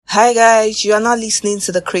Hi guys, you are now listening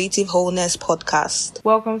to the Creative Wholeness Podcast.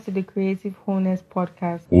 Welcome to the Creative Wholeness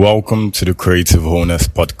Podcast. Welcome to the Creative Wholeness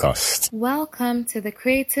Podcast. Welcome to the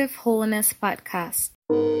Creative Wholeness Podcast.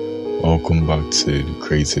 Welcome back to the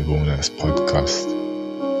Creative Wholeness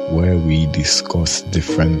Podcast, where we discuss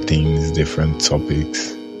different things, different topics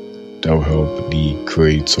that will help the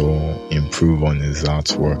creator improve on his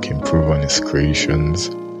artwork, improve on his creations,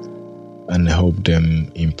 and help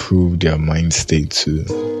them improve their mind state too.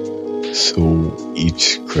 So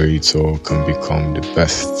each creator can become the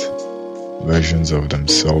best versions of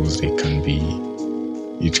themselves they can be.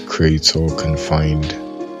 Each creator can find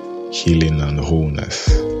healing and wholeness.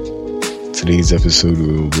 Today's episode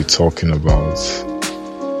we will be talking about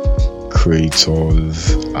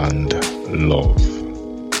creators and love.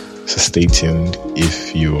 So stay tuned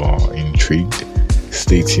if you are intrigued.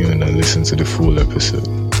 Stay tuned and listen to the full episode.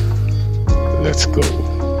 Let's go.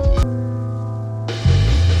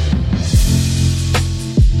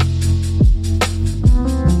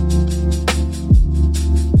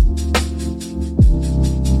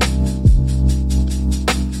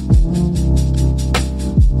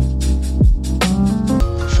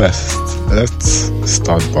 First, let's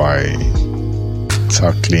start by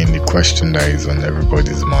tackling the question that is on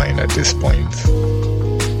everybody's mind at this point.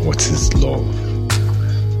 What is love?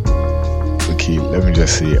 Okay, let me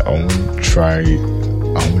just say I won't try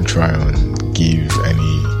and give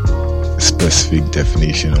any specific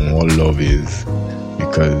definition on what love is,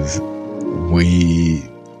 because we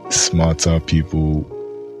smarter people,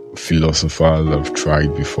 philosophers have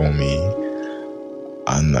tried before me,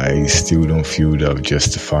 and I still don't feel that I've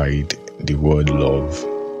justified the word love.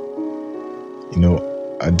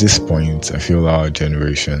 At this point, I feel our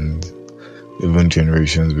generations, even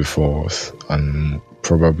generations before us, and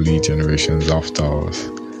probably generations after us,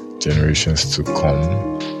 generations to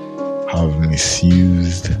come, have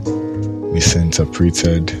misused,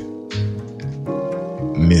 misinterpreted,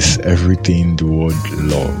 everything the word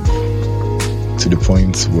love, to the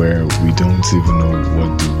point where we don't even know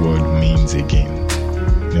what the word means again.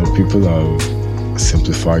 People have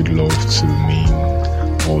simplified love to mean,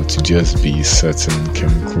 or to just be certain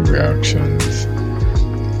chemical reactions.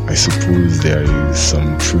 I suppose there is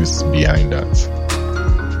some truth behind that.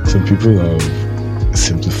 Some people have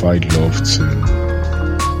simplified love to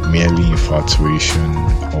merely infatuation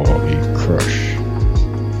or a crush.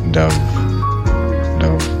 They've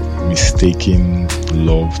mistaken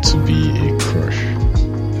love to be a crush.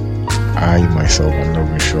 I myself am not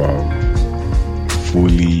even sure I've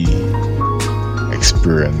fully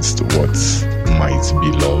experienced what might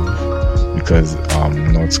be love, because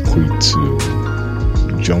I'm not quick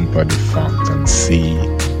to jump at the fact and say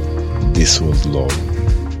this was love.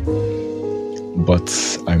 But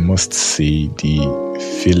I must say the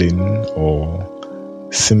feeling or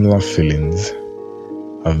similar feelings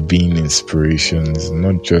have been inspirations,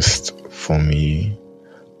 not just for me,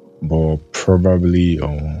 but probably,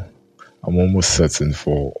 I'm almost certain,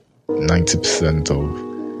 for 90%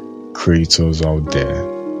 of creators out there.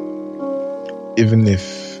 Even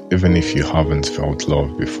if you haven't felt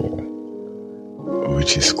love before,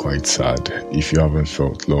 which is quite sad, if you haven't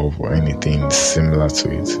felt love or anything similar to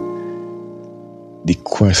it, the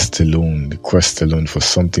quest alone for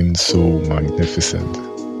something so magnificent.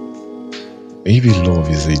 Maybe love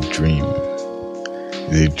is a dream.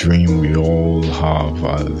 It's a dream we all have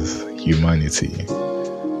as humanity.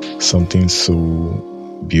 Something so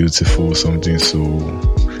beautiful, something so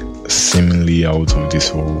seemingly out of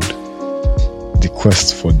this world. The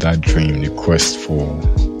quest for that dream, the quest for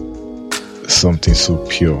something so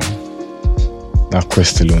pure, that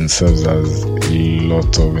quest alone serves as a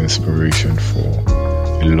lot of inspiration for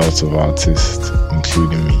a lot of artists,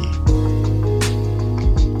 including me.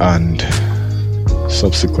 And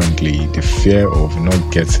subsequently, the fear of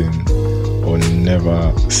not getting or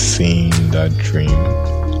never seeing that dream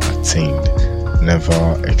attained,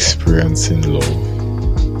 never experiencing love,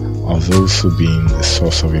 has also been a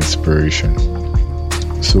source of inspiration.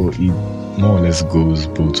 So it more or less goes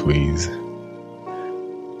both ways.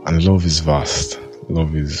 And love is vast.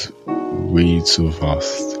 Love is way too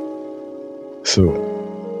vast. So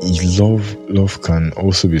love can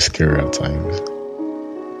also be scary at times.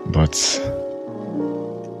 But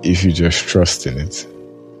if you just trust in it,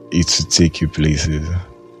 it will take you places.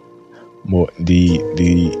 But the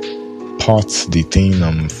thing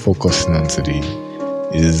I'm focusing on today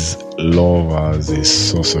is love as a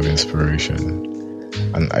source of inspiration.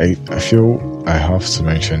 And I feel I have to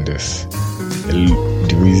mention this.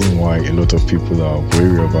 The reason why a lot of people are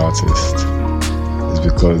wary of artists is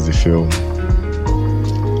because they feel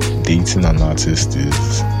dating an artist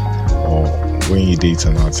is, or when you date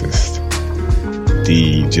an artist,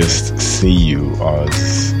 they just see you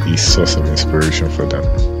as a source of inspiration for them,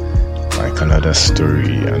 like another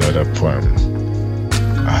story, another poem.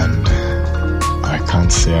 And I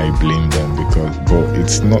can't say I blame them, but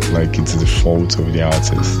it's not like it's the fault of the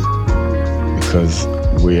artist, because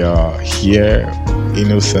we are here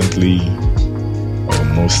innocently, or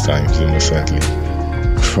most times innocently,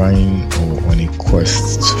 trying or on a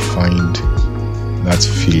quest to find that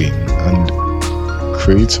feeling. And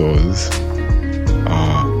creators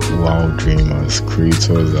are wild dreamers.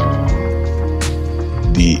 Creators are,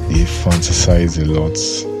 they fantasize a lot.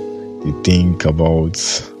 They think about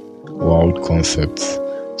wild concepts.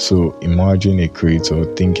 So imagine a creator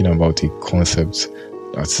thinking about a concept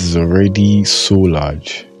that is already so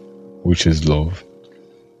large, which is love.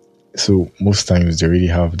 So most times they already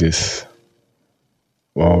have this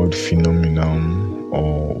wild phenomenon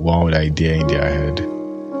or wild idea in their head,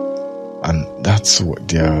 and that's what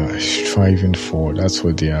they are striving for. That's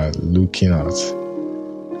what they are looking at.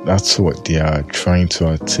 That's what they are trying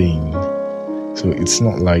to attain. So it's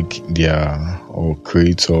not like they are, or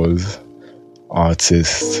creators,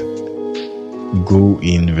 artists, go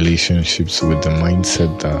in relationships with the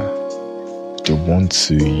mindset that they want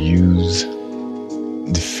to use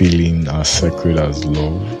the feeling as sacred as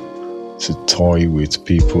love, to toy with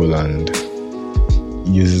people and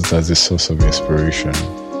use it as a source of inspiration.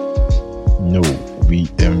 No, we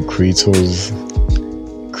creators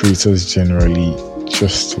generally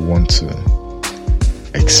just want to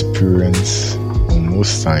experience, or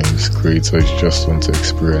most times creators just want to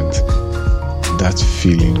experience that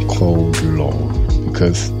feeling called love,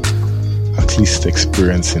 because at least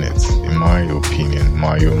experiencing it, in my opinion,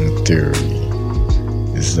 my own theory,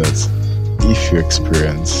 is that if you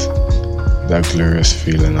experience that glorious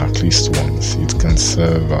feeling at least once, it can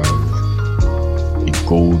serve as a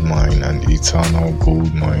gold mine, an eternal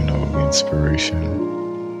gold mine of inspiration.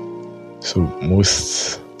 So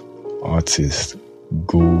most artists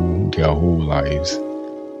go their whole lives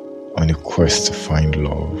on a quest to find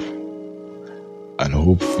love, and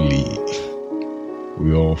hopefully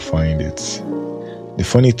we all find it. The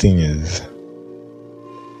funny thing is,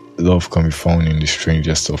 love can be found in the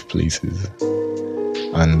strangest of places,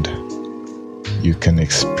 and you can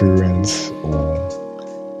experience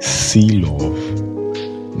or see love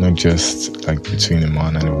not just like between a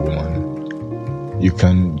man and a woman. You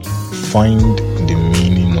can find the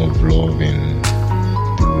meaning of love in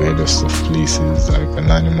the weirdest of places, like an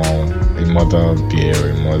animal, a mother bear,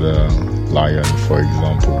 a mother lion, for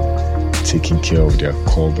example, taking care of their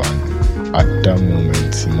cub, and at that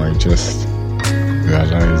moment you might just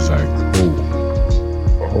realize like,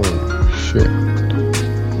 oh shit,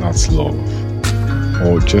 that's love.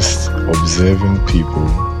 Or just observing people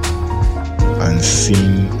and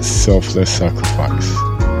seeing selfless sacrifice,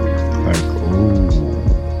 like,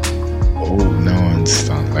 now I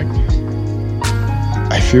understand. Like,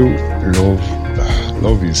 I feel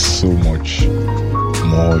love is so much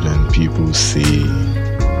more than people say,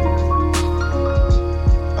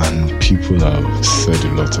 and people have said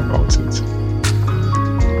a lot about it.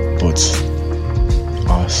 But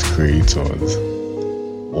as creators,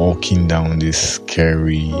 walking down this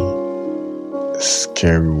scary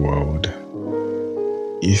world,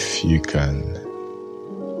 if you can,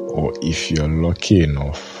 or if you're lucky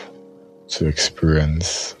enough to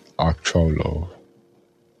experience actual love,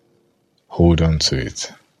 hold on to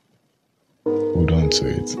it. Hold on to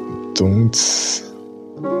it.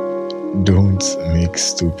 Don't make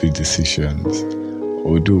stupid decisions.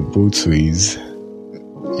 Although both ways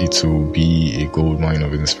it will be a gold mine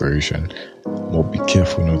of inspiration, but be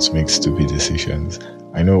careful not to make stupid decisions.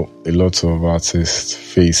 I know a lot of artists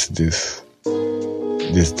face this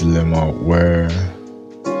dilemma where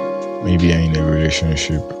maybe you're in a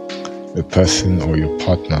relationship, the person or your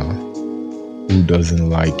partner who doesn't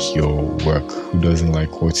like your work, who doesn't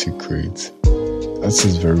like what you create. That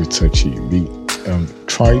is very touchy.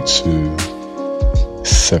 Try to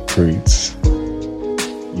separate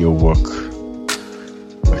your work.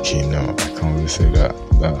 Okay, no, I can't really say that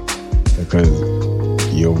because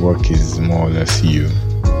your work is more or less you,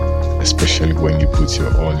 especially when you put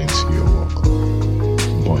your all into your work.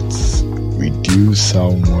 But reduce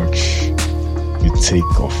how much you take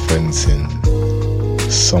offense in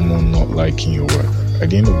someone not liking your work. At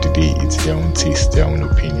the end of the day, it's their own taste, their own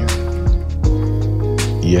opinion.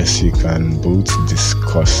 Yes, you can both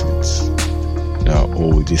discuss it,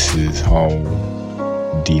 that, this is how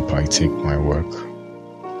deep I take my work.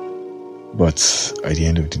 But at the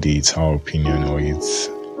end of the day, it's our opinion, or it's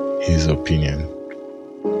his opinion.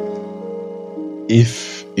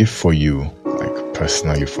 If for you, like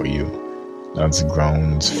personally for you, that's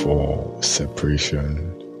grounds for separation.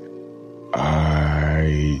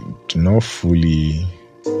 I do not fully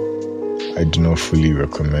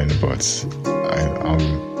recommend, but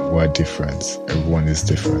we're different. Everyone is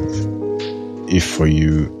different. If for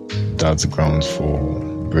you that's grounds for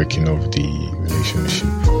breaking off the relationship,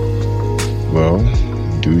 well,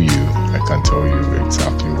 do you? I can tell you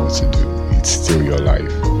exactly what to do. It's still your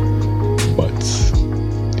life. But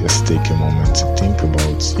just take a moment to think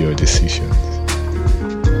about your decisions.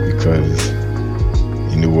 Because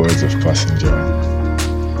in the words of Passenger,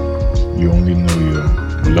 you only know your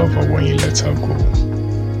lover when you let her go.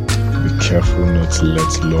 Be careful not to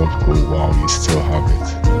let love go while you still have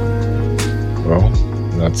it. Well,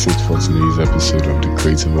 that's it for today's episode of the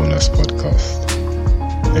Creative Owners Podcast.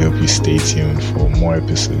 I hope you stay tuned for more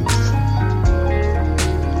episodes.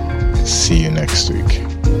 See you next week.